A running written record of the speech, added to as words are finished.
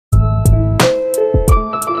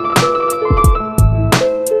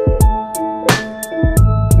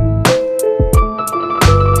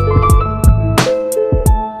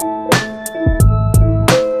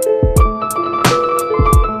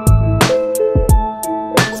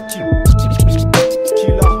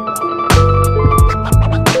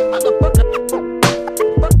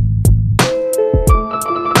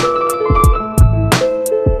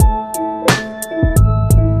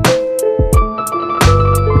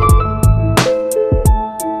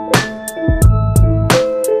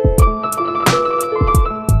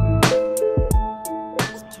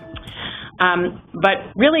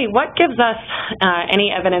But really, what gives us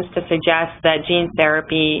any evidence to suggest that gene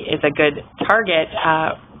therapy is a good target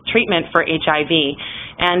treatment for HIV?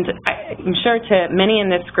 And I'm sure to many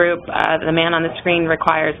in this group, the man on the screen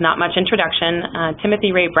requires not much introduction.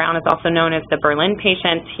 Timothy Ray Brown is also known as the Berlin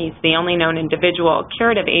patient. He's the only known individual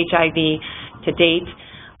cured of HIV to date.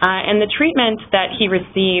 And the treatment that he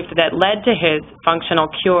received that led to his functional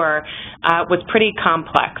cure was pretty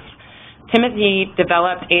complex. Timothy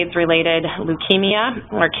developed AIDS-related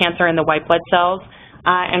leukemia, or cancer in the white blood cells,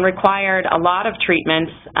 and required a lot of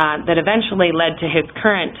treatments that eventually led to his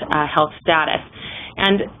current health status.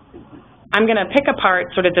 And I'm going to pick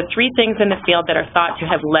apart sort of the three things in the field that are thought to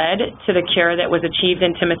have led to the cure that was achieved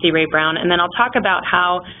in Timothy Ray Brown, and then I'll talk about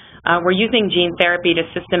how we're using gene therapy to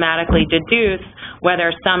systematically deduce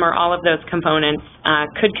whether some or all of those components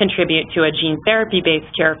could contribute to a gene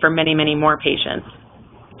therapy-based cure for many, many more patients.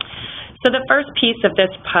 So the first piece of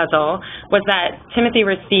this puzzle was that Timothy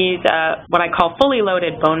received what I call fully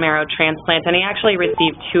loaded bone marrow transplant, and he actually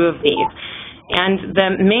received 2 of these. And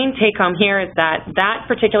the main take-home here is that that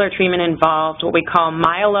particular treatment involved what we call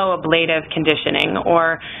myeloablative conditioning,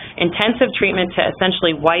 or intensive treatment to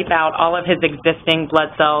essentially wipe out all of his existing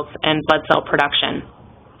blood cells and blood cell production.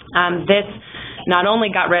 This not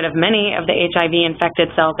only got rid of many of the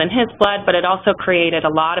HIV-infected cells in his blood, but it also created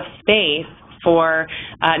a lot of space for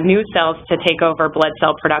new cells to take over blood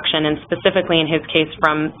cell production, and specifically in his case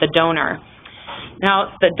from the donor.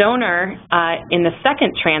 Now, the donor in the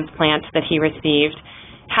second transplant that he received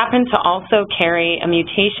happened to also carry a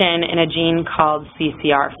mutation in a gene called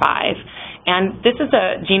CCR5. And this is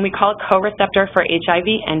a gene we call a co-receptor for HIV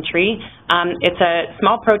entry. It's a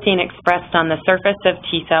small protein expressed on the surface of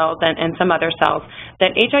T cells and some other cells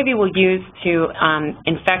that HIV will use to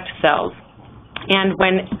infect cells. And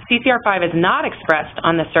when CCR5 is not expressed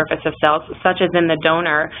on the surface of cells, such as in the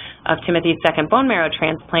donor of Timothy's second bone marrow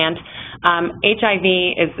transplant, HIV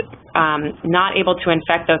is not able to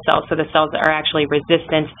infect those cells, so the cells are actually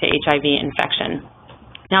resistant to HIV infection.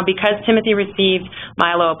 Now, because Timothy received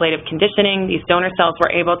myeloablative conditioning, these donor cells were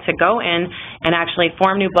able to go in and actually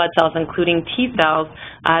form new blood cells, including T cells,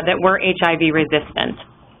 that were HIV resistant.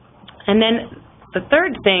 And then the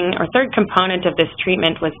third component of this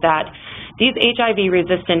treatment was that these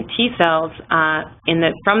HIV-resistant T cells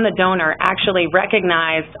from the donor actually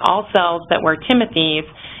recognized all cells that were Timothy's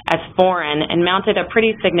as foreign and mounted a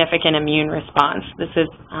pretty significant immune response. This is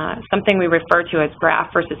something we refer to as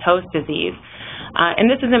graft versus host disease. And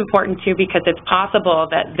this is important, too, because it's possible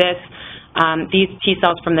that these T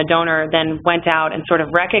cells from the donor then went out and sort of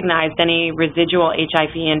recognized any residual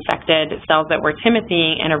HIV-infected cells that were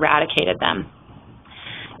Timothy and eradicated them.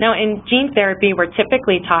 Now, in gene therapy, we're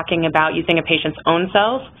typically talking about using a patient's own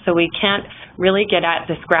cells, so we can't really get at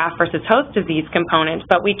this graft versus host disease component,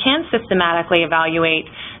 but we can systematically evaluate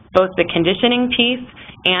both the conditioning piece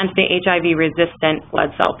and the HIV-resistant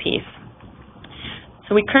blood cell piece.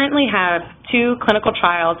 So we currently have 2 clinical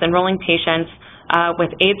trials enrolling patients with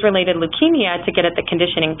AIDS-related leukemia to get at the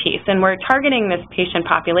conditioning piece, and we're targeting this patient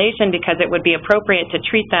population because it would be appropriate to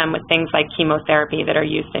treat them with things like chemotherapy that are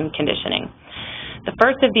used in conditioning. The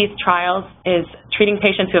first of these trials is treating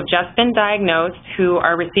patients who have just been diagnosed who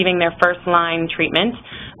are receiving their first-line treatment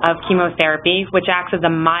of chemotherapy, which acts as a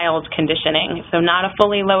mild conditioning. So not a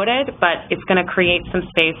fully loaded, but it's going to create some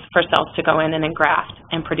space for cells to go in and engraft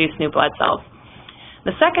and produce new blood cells.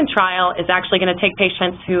 The second trial is actually going to take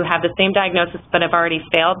patients who have the same diagnosis but have already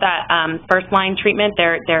failed that first-line treatment.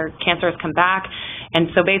 Their cancer has come back, and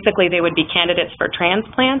so basically they would be candidates for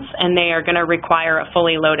transplants, and they are going to require a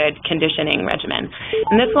fully loaded conditioning regimen.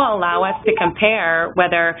 And this will allow us to compare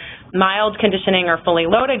whether mild conditioning or fully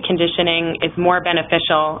loaded conditioning is more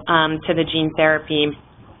beneficial to the gene therapy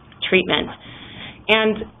treatment.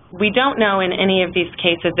 And we don't know in any of these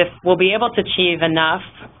cases if we'll be able to achieve enough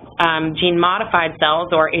gene-modified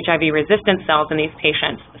cells or HIV-resistant cells in these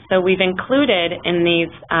patients. So we've included in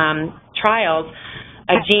these trials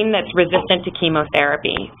a gene that's resistant to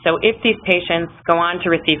chemotherapy. So if these patients go on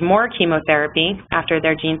to receive more chemotherapy after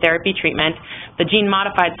their gene therapy treatment, the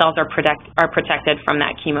gene-modified cells are protected from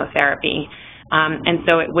that chemotherapy. And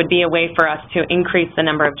so it would be a way for us to increase the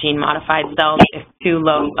number of gene-modified cells if 2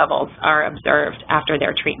 low levels are observed after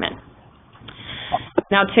their treatment.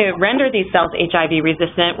 Now, to render these cells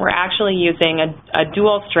HIV-resistant, we're actually using a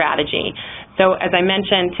dual strategy. So, as I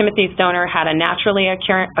mentioned, Timothy's donor had a naturally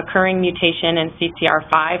occurring mutation in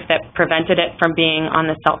CCR5 that prevented it from being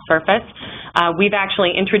on the cell surface. We've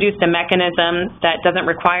actually introduced a mechanism that doesn't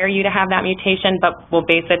require you to have that mutation, but will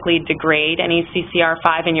basically degrade any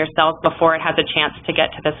CCR5 in your cells before it has a chance to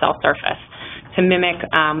get to the cell surface. to mimic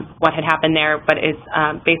what had happened there, but is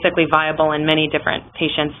basically viable in many different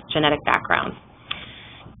patients' genetic backgrounds.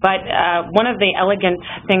 But one of the elegant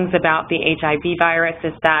things about the HIV virus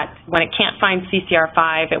is that when it can't find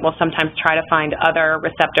CCR5, it will sometimes try to find other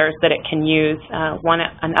receptors that it can use.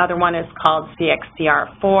 Another one is called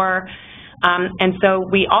CXCR4. And so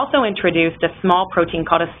we also introduced a small protein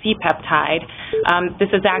called a C-peptide. This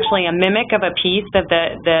is actually a mimic of a piece of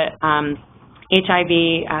the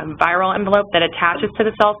HIV viral envelope that attaches to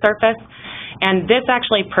the cell surface. And this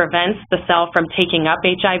actually prevents the cell from taking up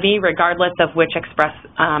HIV regardless of which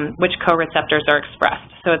co-receptors are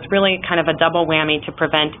expressed. So it's really kind of a double whammy to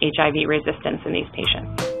prevent HIV resistance in these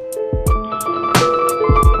patients.